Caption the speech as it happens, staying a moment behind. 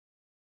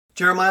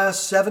Jeremiah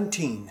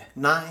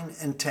 17:9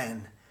 and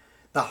 10.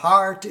 The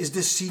heart is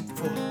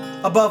deceitful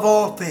above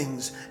all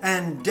things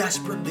and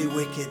desperately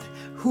wicked.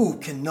 Who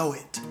can know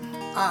it?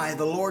 I,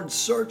 the Lord,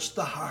 search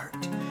the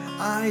heart.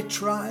 I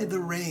try the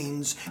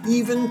reins,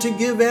 even to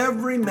give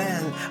every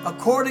man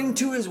according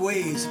to his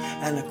ways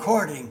and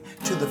according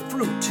to the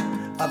fruit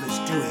of his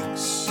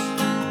doings.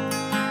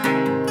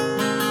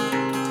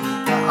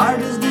 The heart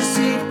is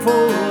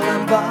deceitful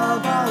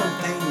above all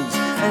things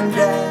and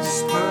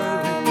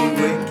desperately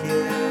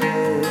wicked.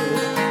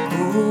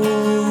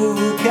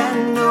 Who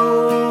can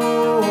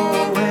know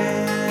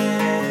it?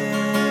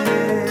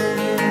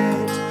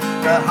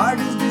 The heart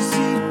is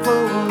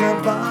deceitful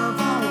above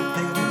all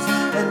things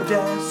and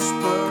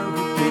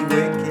desperately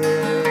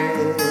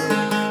wicked.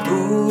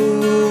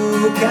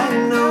 Who can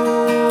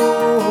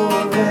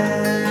know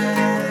it?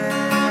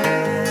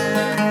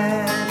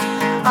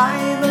 I,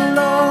 the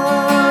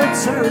Lord,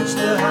 search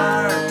the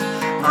heart.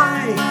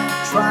 I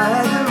try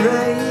the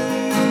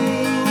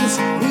reins,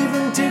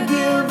 even to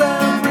give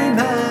every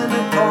man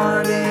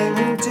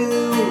according to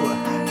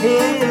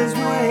his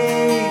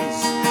ways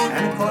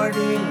and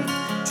according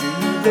to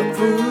the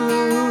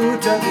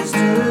fruit of his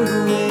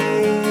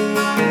doings.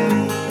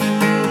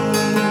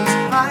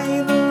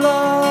 I, the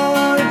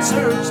Lord,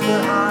 search the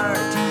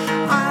heart.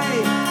 I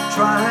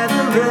try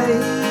the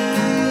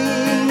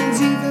reins,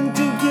 even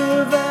to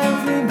give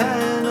every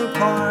man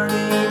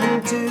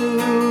according to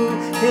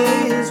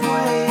his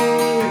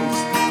ways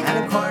and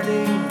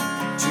according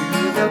to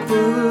the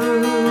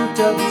fruit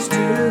of his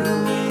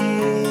doings.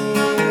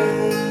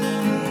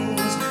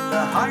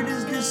 The heart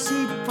is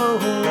deceitful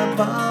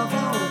above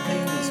all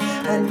things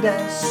and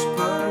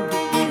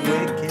desperately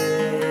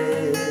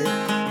wicked.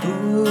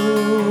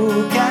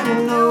 Who can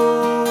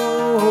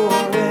know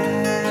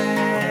it?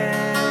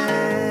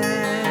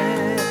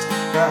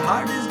 The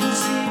heart is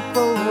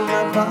deceitful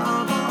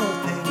above all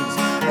things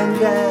and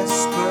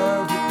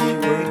desperately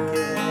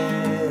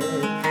wicked.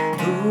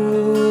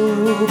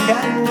 Who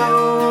can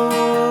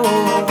know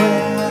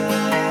it?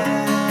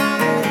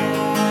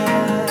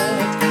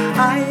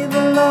 I,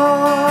 the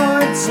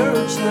Lord,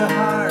 search the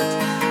heart.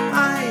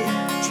 I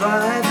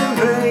try the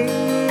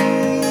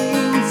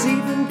reins,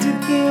 even to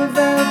give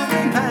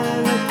every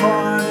man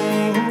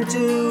according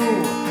to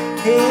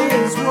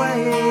his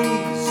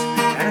ways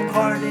and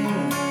according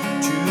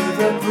to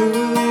the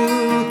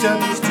fruit of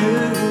his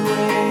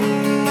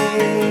doings.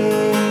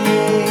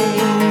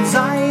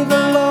 I,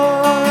 the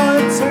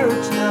Lord,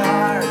 search the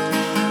heart.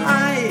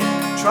 I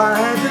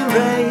try the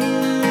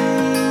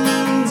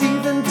reins,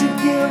 even to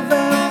give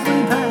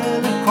every man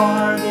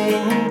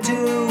according to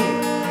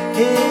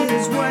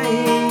his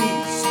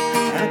ways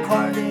and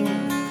according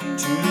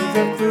to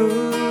the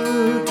fruit